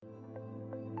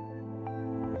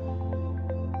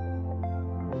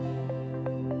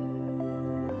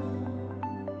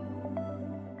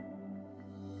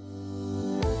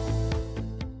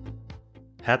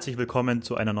Herzlich willkommen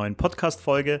zu einer neuen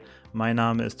Podcast-Folge. Mein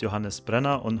Name ist Johannes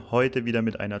Brenner und heute wieder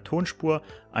mit einer Tonspur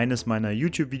eines meiner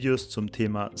YouTube-Videos zum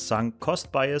Thema Sunk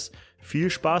Cost Bias.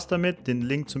 Viel Spaß damit, den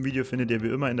Link zum Video findet ihr wie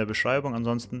immer in der Beschreibung.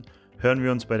 Ansonsten hören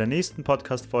wir uns bei der nächsten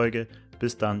Podcast-Folge.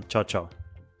 Bis dann, ciao, ciao.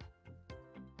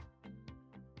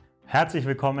 Herzlich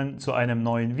willkommen zu einem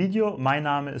neuen Video. Mein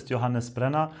Name ist Johannes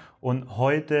Brenner und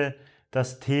heute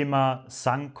das Thema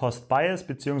Sunk Cost Bias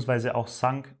bzw. auch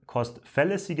Sunk Cost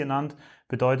Fallacy genannt,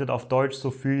 bedeutet auf Deutsch so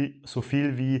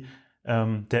viel wie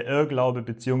der Irrglaube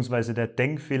bzw. der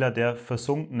Denkfehler der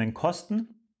versunkenen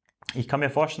Kosten. Ich kann mir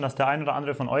vorstellen, dass der ein oder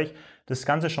andere von euch das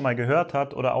Ganze schon mal gehört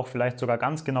hat oder auch vielleicht sogar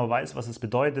ganz genau weiß, was es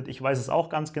bedeutet. Ich weiß es auch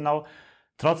ganz genau.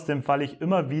 Trotzdem falle ich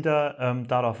immer wieder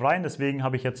darauf rein, deswegen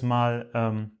habe ich jetzt mal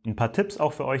ein paar Tipps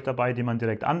auch für euch dabei, die man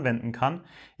direkt anwenden kann.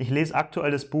 Ich lese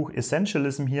aktuell das Buch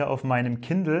Essentialism hier auf meinem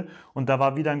Kindle und da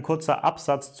war wieder ein kurzer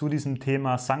Absatz zu diesem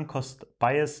Thema Sunk Cost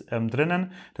Bias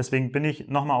drinnen. Deswegen bin ich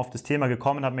nochmal auf das Thema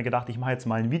gekommen und habe mir gedacht, ich mache jetzt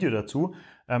mal ein Video dazu.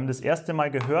 Das erste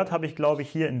Mal gehört habe ich, glaube ich,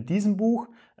 hier in diesem Buch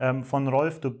von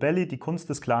Rolf Dobelli, Die Kunst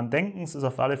des klaren Denkens, ist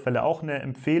auf alle Fälle auch eine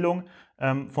Empfehlung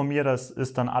von mir. Das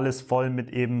ist dann alles voll mit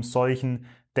eben solchen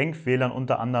Denkfehlern,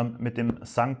 unter anderem mit dem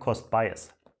Sunk Cost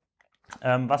Bias.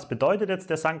 Was bedeutet jetzt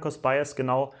der Sunk Cost Bias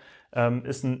genau?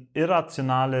 Ist ein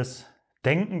irrationales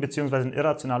Denken bzw. ein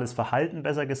irrationales Verhalten,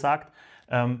 besser gesagt,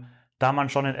 da man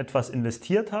schon in etwas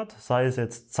investiert hat, sei es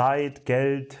jetzt Zeit,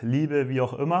 Geld, Liebe, wie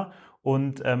auch immer,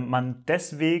 und man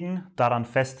deswegen daran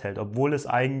festhält, obwohl es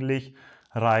eigentlich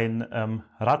rein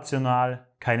rational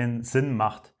keinen Sinn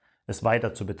macht, es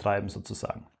weiter zu betreiben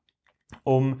sozusagen.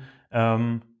 Um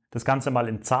das Ganze mal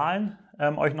in Zahlen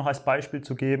euch noch als Beispiel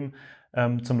zu geben,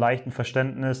 zum leichten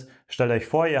Verständnis, stellt euch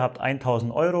vor, ihr habt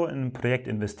 1.000 Euro in ein Projekt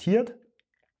investiert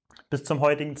bis zum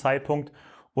heutigen Zeitpunkt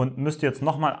und müsst jetzt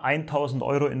nochmal 1.000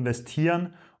 Euro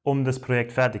investieren, um das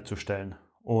Projekt fertigzustellen.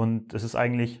 Und das ist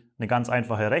eigentlich eine ganz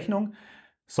einfache Rechnung.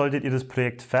 Solltet ihr das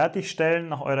Projekt fertigstellen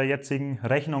nach eurer jetzigen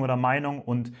Rechnung oder Meinung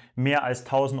und mehr als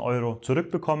 1.000 Euro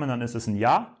zurückbekommen, dann ist es ein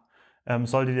Ja.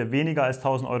 Solltet ihr weniger als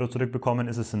 1.000 Euro zurückbekommen,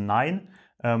 ist es ein Nein.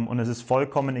 Und es ist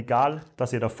vollkommen egal,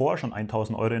 dass ihr davor schon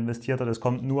 1.000 Euro investiert habt. Es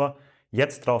kommt nur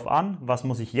jetzt drauf an, was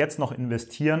muss ich jetzt noch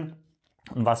investieren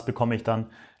und was bekomme ich dann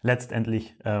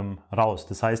letztendlich raus.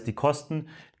 Das heißt, die Kosten,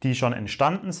 die schon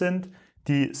entstanden sind,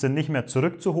 die sind nicht mehr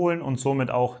zurückzuholen und somit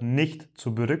auch nicht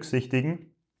zu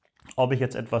berücksichtigen, ob ich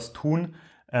jetzt etwas tun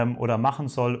oder machen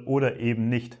soll oder eben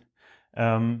nicht.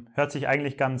 Hört sich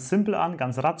eigentlich ganz simpel an,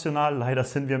 ganz rational. Leider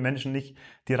sind wir Menschen nicht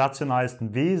die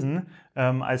rationalsten Wesen.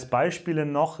 Als Beispiele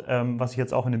noch, was ich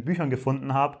jetzt auch in den Büchern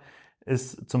gefunden habe,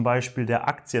 ist zum Beispiel der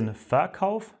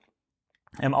Aktienverkauf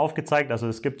aufgezeigt. Also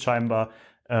es gibt scheinbar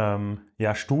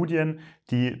Studien,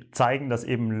 die zeigen, dass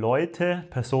eben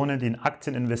Personen, die in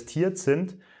Aktien investiert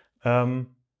sind,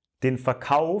 den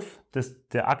Verkauf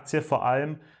der Aktie vor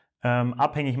allem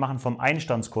abhängig machen vom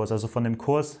Einstandskurs, also von dem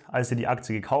Kurs, als sie die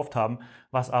Aktie gekauft haben,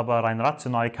 was aber rein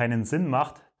rational keinen Sinn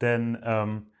macht, denn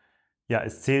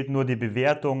es zählt nur die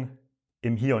Bewertung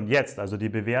im Hier und Jetzt, also die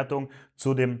Bewertung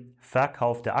zu dem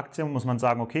Verkauf der Aktie. Muss man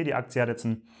sagen, okay, die Aktie hat jetzt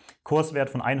einen Kurswert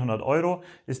von 100 Euro,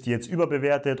 ist die jetzt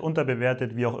überbewertet,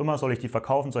 unterbewertet, wie auch immer, soll ich die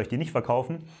verkaufen, soll ich die nicht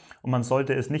verkaufen? Und man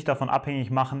sollte es nicht davon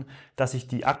abhängig machen, dass ich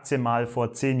die Aktie mal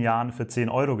vor 10 Jahren für 10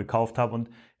 Euro gekauft habe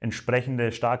und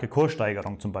entsprechende starke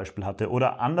Kurssteigerung zum Beispiel hatte.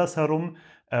 Oder andersherum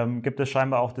gibt es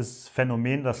scheinbar auch das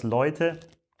Phänomen, dass Leute,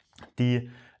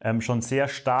 die schon sehr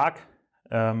stark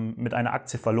mit einer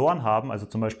Aktie verloren haben, also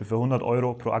zum Beispiel für 100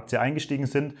 Euro pro Aktie eingestiegen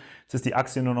sind, jetzt ist die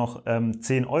Aktie nur noch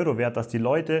 10 Euro wert, dass die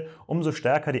Leute, umso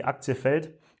stärker die Aktie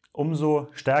fällt, umso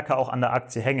stärker auch an der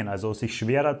Aktie hängen, also sich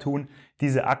schwerer tun,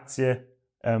 diese Aktie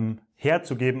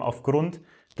herzugeben aufgrund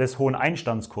des hohen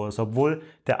Einstandskurs, obwohl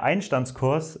der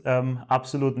Einstandskurs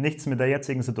absolut nichts mit der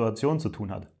jetzigen Situation zu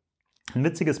tun hat. Ein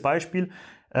witziges Beispiel,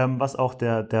 was auch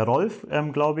der Rolf,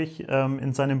 glaube ich,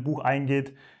 in seinem Buch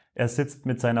eingeht. Er sitzt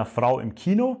mit seiner Frau im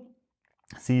Kino.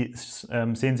 Sie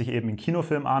sehen sich eben einen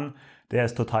Kinofilm an. Der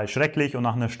ist total schrecklich und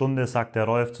nach einer Stunde sagt der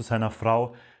Rolf zu seiner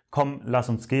Frau, komm, lass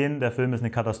uns gehen, der Film ist eine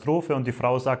Katastrophe. Und die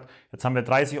Frau sagt, jetzt haben wir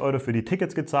 30 Euro für die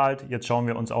Tickets gezahlt, jetzt schauen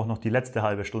wir uns auch noch die letzte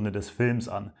halbe Stunde des Films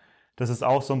an. Das ist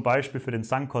auch so ein Beispiel für den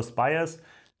Sunk Cost Bias,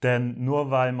 denn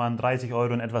nur weil man 30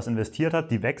 Euro in etwas investiert hat,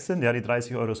 die weg sind, ja, die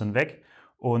 30 Euro sind weg.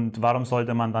 Und warum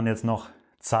sollte man dann jetzt noch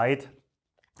Zeit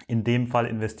in dem Fall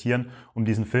investieren, um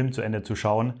diesen Film zu Ende zu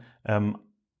schauen?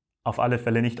 Auf alle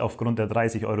Fälle nicht aufgrund der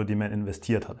 30 Euro, die man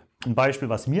investiert hat. Ein Beispiel,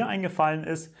 was mir eingefallen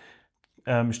ist,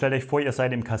 stellt euch vor, ihr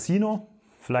seid im Casino,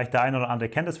 vielleicht der eine oder andere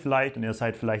kennt es vielleicht und ihr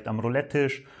seid vielleicht am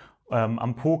Roulette-Tisch,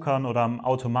 am Pokern oder am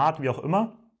Automat, wie auch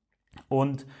immer.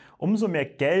 Und umso mehr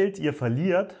Geld ihr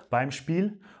verliert beim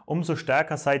Spiel, umso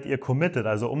stärker seid ihr committed,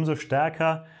 also umso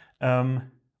stärker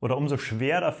oder umso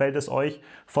schwerer fällt es euch,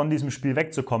 von diesem Spiel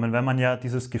wegzukommen, wenn man ja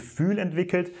dieses Gefühl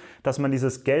entwickelt, dass man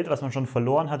dieses Geld, was man schon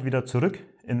verloren hat, wieder zurück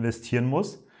investieren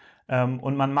muss.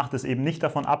 Und man macht es eben nicht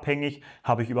davon abhängig,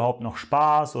 habe ich überhaupt noch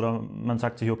Spaß, oder man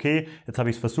sagt sich, okay, jetzt habe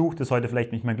ich es versucht, ist heute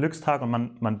vielleicht nicht mein Glückstag, und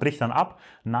man bricht dann ab.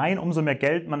 Nein, umso mehr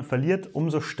Geld man verliert,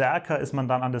 umso stärker ist man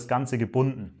dann an das Ganze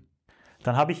gebunden.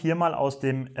 Dann habe ich hier mal aus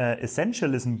dem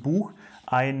Essentialism-Buch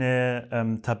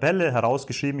eine Tabelle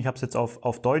herausgeschrieben. Ich habe es jetzt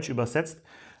auf Deutsch übersetzt.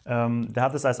 Der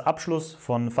hat es als Abschluss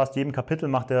von fast jedem Kapitel,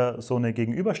 macht er so eine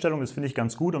Gegenüberstellung. Das finde ich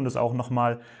ganz gut, um das auch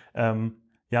nochmal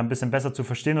ein bisschen besser zu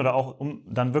verstehen, oder auch um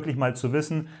dann wirklich mal zu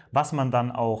wissen, was man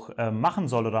dann auch machen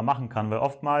soll oder machen kann. Weil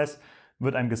oftmals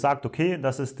wird einem gesagt, okay,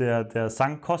 das ist der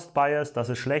Sunk Cost Bias, das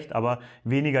ist schlecht, aber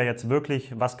weniger jetzt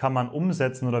wirklich, was kann man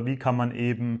umsetzen oder wie kann man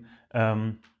eben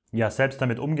selbst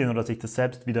damit umgehen oder sich das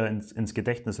selbst wieder ins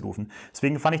Gedächtnis rufen.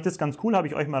 Deswegen fand ich das ganz cool, habe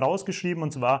ich euch mal rausgeschrieben,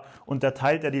 und zwar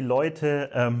unterteilt er die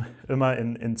Leute immer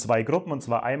in zwei Gruppen, und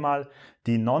zwar einmal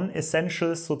die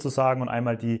Non-Essentials sozusagen und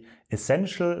einmal die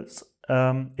Essentialists,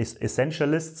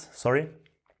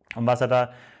 Und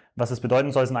was es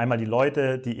bedeuten soll, sind einmal die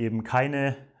Leute, die eben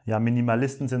keine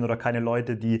Minimalisten sind oder keine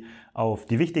Leute, die auf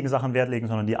die wichtigen Sachen Wert legen,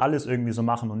 sondern die alles irgendwie so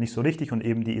machen und nicht so richtig, und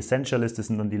eben die Essentialisten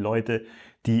sind dann die Leute,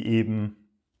 die eben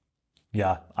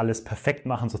alles perfekt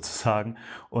machen sozusagen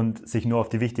und sich nur auf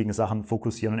die wichtigen Sachen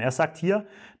fokussieren. Und er sagt hier,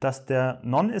 dass der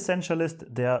Non-Essentialist,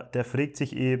 der fragt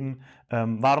sich eben,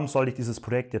 warum soll ich dieses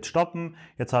Projekt jetzt stoppen?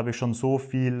 Jetzt habe ich schon so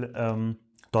viel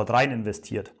dort rein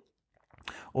investiert.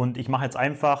 Und ich mache jetzt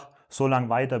einfach so lange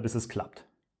weiter, bis es klappt.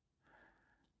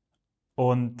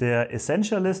 Und der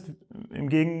Essentialist im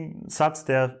Gegensatz,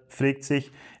 der fragt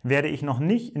sich, wäre ich noch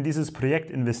nicht in dieses Projekt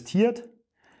investiert,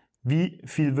 wie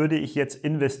viel würde ich jetzt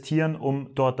investieren,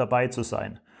 um dort dabei zu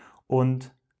sein?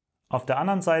 Und auf der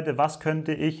anderen Seite, was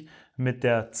könnte ich mit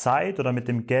der Zeit oder mit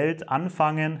dem Geld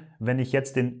anfangen, wenn ich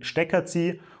jetzt den Stecker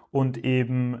ziehe und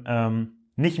eben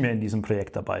nicht mehr in diesem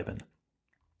Projekt dabei bin?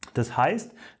 Das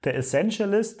heißt, der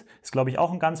Essentialist ist, glaube ich,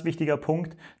 auch ein ganz wichtiger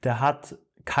Punkt, der hat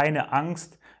keine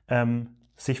Angst,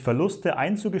 sich Verluste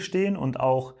einzugestehen und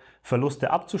auch Verluste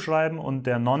abzuschreiben, und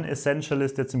der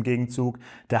Non-Essentialist jetzt im Gegenzug,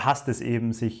 der hasst es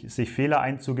eben, sich Fehler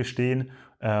einzugestehen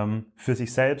für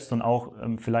sich selbst und auch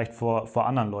vielleicht vor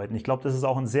anderen Leuten. Ich glaube, das ist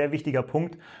auch ein sehr wichtiger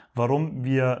Punkt, warum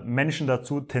wir Menschen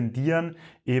dazu tendieren,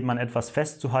 eben an etwas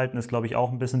festzuhalten, ist, glaube ich,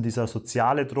 auch ein bisschen dieser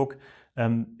soziale Druck,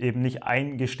 eben nicht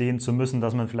eingestehen zu müssen,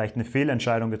 dass man vielleicht eine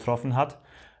Fehlentscheidung getroffen hat,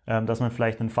 dass man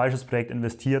vielleicht in ein falsches Projekt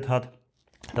investiert hat,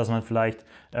 dass man vielleicht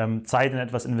Zeit in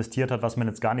etwas investiert hat, was man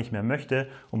jetzt gar nicht mehr möchte,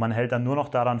 und man hält dann nur noch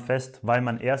daran fest, weil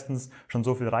man erstens schon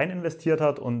so viel rein investiert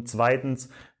hat und zweitens,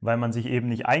 weil man sich eben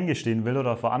nicht eingestehen will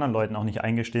oder vor anderen Leuten auch nicht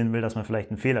eingestehen will, dass man vielleicht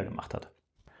einen Fehler gemacht hat.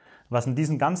 Was in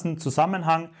diesem ganzen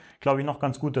Zusammenhang, glaube ich, noch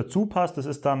ganz gut dazu passt, das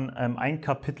ist dann ein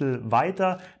Kapitel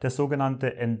weiter, der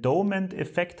sogenannte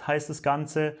Endowment-Effekt heißt das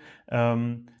Ganze.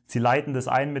 Sie leiten das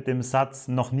ein mit dem Satz,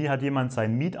 noch nie hat jemand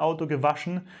sein Mietauto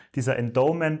gewaschen. Dieser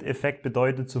Endowment-Effekt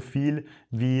bedeutet so viel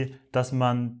wie, dass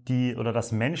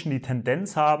Menschen die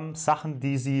Tendenz haben, Sachen,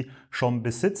 die sie schon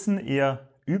besitzen, eher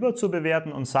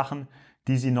überzubewerten und Sachen,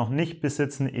 die sie noch nicht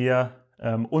besitzen, eher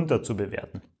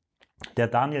unterzubewerten. Der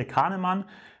Daniel Kahnemann,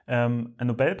 ein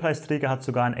Nobelpreisträger, hat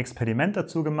sogar ein Experiment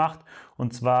dazu gemacht,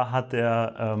 und zwar hat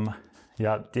er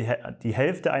die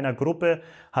Hälfte einer Gruppe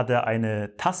hat er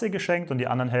eine Tasse geschenkt und die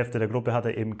andere Hälfte der Gruppe hat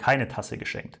er eben keine Tasse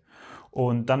geschenkt.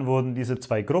 Und dann wurden diese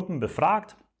zwei Gruppen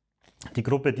befragt. Die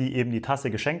Gruppe, die eben die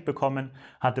Tasse geschenkt bekommen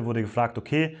hatte, wurde gefragt,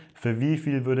 okay, für wie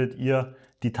viel würdet ihr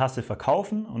die Tasse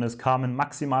verkaufen? Und es kam ein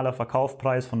maximaler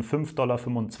Verkaufspreis von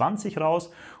 5,25 $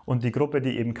 raus. Und die Gruppe,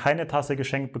 die eben keine Tasse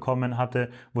geschenkt bekommen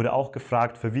hatte, wurde auch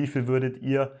gefragt, für wie viel würdet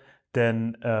ihr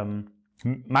denn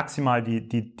maximal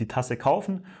die Tasse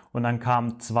kaufen? Und dann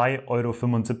kam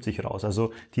 2,75 € raus.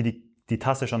 Also die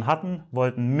Tasse schon hatten,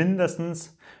 wollten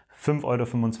mindestens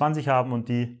 5,25 € haben, und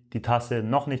die Tasse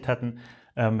noch nicht hätten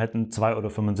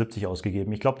 2,75 €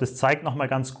 ausgegeben. Ich glaube, das zeigt nochmal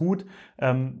ganz gut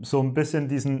so ein bisschen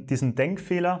diesen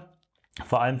Denkfehler,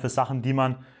 vor allem für Sachen, die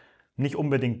man nicht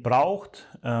unbedingt braucht,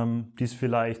 die es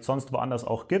vielleicht sonst woanders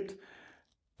auch gibt,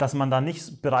 dass man da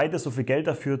nicht bereit ist, so viel Geld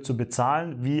dafür zu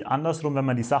bezahlen, wie andersrum, wenn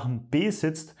man die Sachen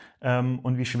besitzt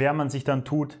und wie schwer man sich dann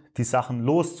tut, die Sachen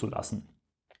loszulassen.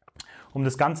 um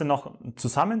das Ganze noch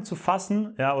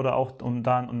zusammenzufassen, ja, oder auch um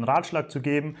da einen Ratschlag zu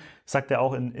geben, sagt er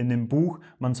auch in dem Buch,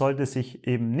 man sollte sich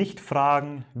eben nicht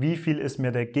fragen, wie viel ist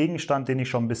mir der Gegenstand, den ich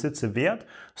schon besitze, wert,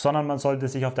 sondern man sollte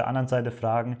sich auf der anderen Seite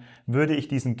fragen, würde ich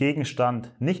diesen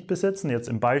Gegenstand nicht besitzen, jetzt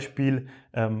im Beispiel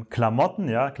Klamotten,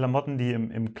 ja, Klamotten, die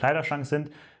im Kleiderschrank sind,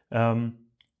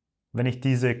 wenn ich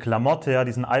diese Klamotte, ja,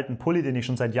 diesen alten Pulli, den ich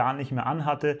schon seit Jahren nicht mehr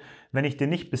anhatte, wenn ich den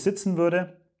nicht besitzen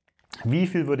würde, wie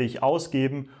viel würde ich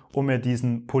ausgeben, um mir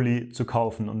diesen Pulli zu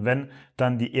kaufen? Und wenn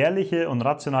dann die ehrliche und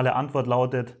rationale Antwort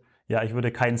lautet, ja, ich würde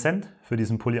keinen Cent für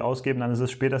diesen Pulli ausgeben, dann ist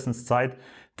es spätestens Zeit,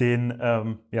 den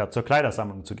zur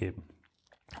Kleidersammlung zu geben.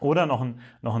 Oder noch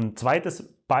ein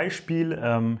zweites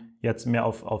Beispiel, jetzt mehr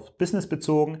auf Business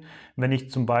bezogen, wenn ich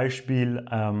zum Beispiel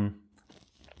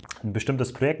ein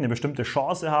bestimmtes Projekt, eine bestimmte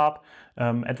Chance habe,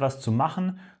 etwas zu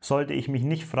machen, sollte ich mich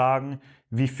nicht fragen,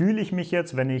 wie fühle ich mich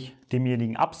jetzt, wenn ich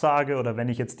demjenigen absage oder wenn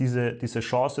ich jetzt diese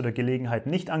Chance oder Gelegenheit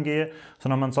nicht angehe,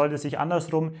 sondern man sollte sich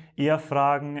andersrum eher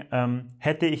fragen,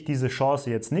 hätte ich diese Chance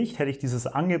jetzt nicht, hätte ich dieses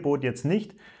Angebot jetzt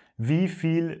nicht, wie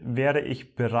viel wäre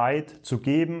ich bereit zu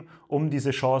geben, um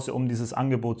diese Chance, um dieses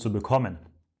Angebot zu bekommen?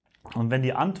 Und wenn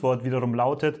die Antwort wiederum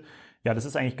lautet, ja, das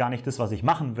ist eigentlich gar nicht das, was ich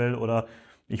machen will oder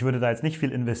ich würde da jetzt nicht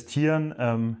viel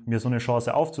investieren, mir so eine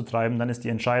Chance aufzutreiben, dann ist die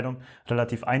Entscheidung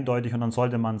relativ eindeutig und dann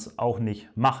sollte man es auch nicht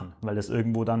machen, weil das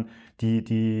irgendwo dann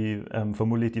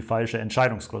vermutlich die falsche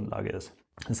Entscheidungsgrundlage ist.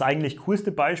 Das eigentlich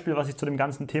coolste Beispiel, was ich zu dem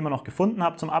ganzen Thema noch gefunden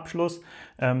habe zum Abschluss,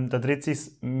 da dreht sich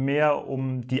es mehr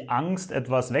um die Angst,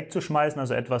 etwas wegzuschmeißen,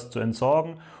 also etwas zu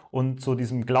entsorgen und so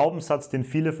diesem Glaubenssatz, den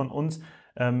viele von uns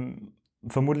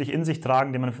vermutlich in sich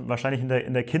tragen, den man wahrscheinlich in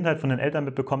der Kindheit von den Eltern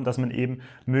mitbekommt, dass man eben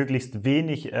möglichst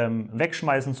wenig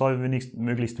wegschmeißen soll,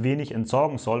 möglichst wenig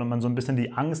entsorgen soll und man so ein bisschen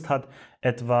die Angst hat,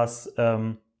 etwas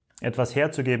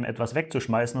herzugeben, etwas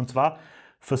wegzuschmeißen. Und zwar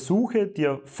versuche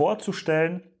dir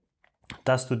vorzustellen,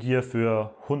 dass du dir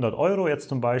für 100 € jetzt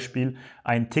zum Beispiel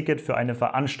ein Ticket für eine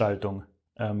Veranstaltung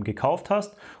gekauft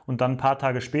hast und dann ein paar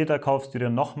Tage später kaufst du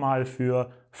dir nochmal für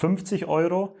 50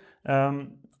 €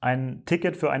 ein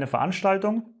Ticket für eine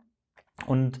Veranstaltung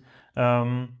und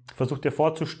versuch dir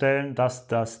vorzustellen, dass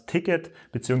das Ticket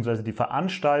bzw. die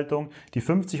Veranstaltung, die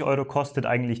 50 € kostet,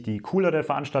 eigentlich die coolere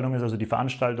Veranstaltung ist, also die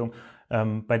Veranstaltung,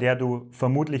 bei der du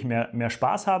vermutlich mehr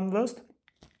Spaß haben wirst.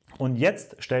 Und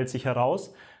jetzt stellt sich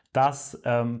heraus, dass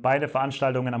beide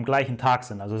Veranstaltungen am gleichen Tag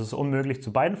sind. Also es ist unmöglich,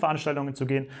 zu beiden Veranstaltungen zu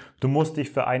gehen. Du musst dich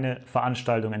für eine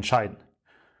Veranstaltung entscheiden.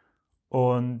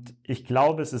 Und ich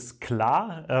glaube, es ist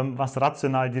klar, was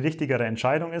rational die richtigere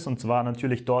Entscheidung ist, und zwar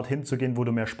natürlich dorthin zu gehen, wo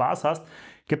du mehr Spaß hast.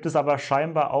 Gibt es aber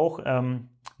scheinbar auch eine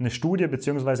Studie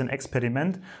bzw. ein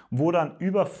Experiment, wo dann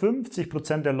über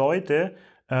 50% der Leute,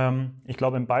 ich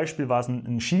glaube im Beispiel war es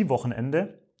ein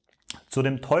Skiwochenende, zu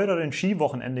dem teureren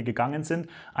Skiwochenende gegangen sind,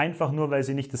 einfach nur, weil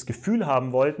sie nicht das Gefühl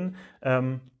haben wollten,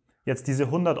 jetzt diese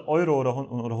 100 € oder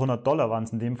 100 $ waren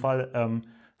es in dem Fall,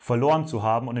 verloren zu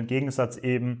haben und im Gegensatz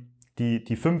eben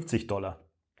die 50 $.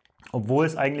 Obwohl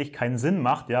es eigentlich keinen Sinn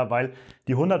macht, ja, weil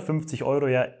die 150 €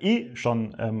 ja eh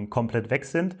schon komplett weg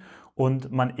sind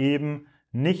und man eben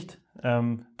nicht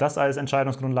das als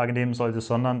Entscheidungsgrundlage nehmen sollte,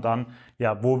 sondern dann,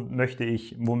 ja, wo möchte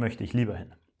ich lieber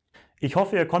hin. Ich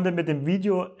hoffe, ihr konntet mit dem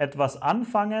Video etwas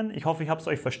anfangen. Ich hoffe, ich habe es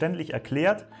euch verständlich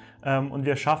erklärt und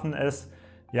wir schaffen es,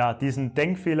 ja, diesen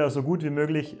Denkfehler so gut wie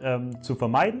möglich zu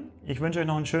vermeiden. Ich wünsche euch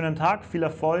noch einen schönen Tag, viel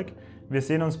Erfolg. Wir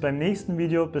sehen uns beim nächsten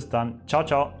Video. Bis dann. Ciao,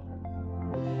 ciao.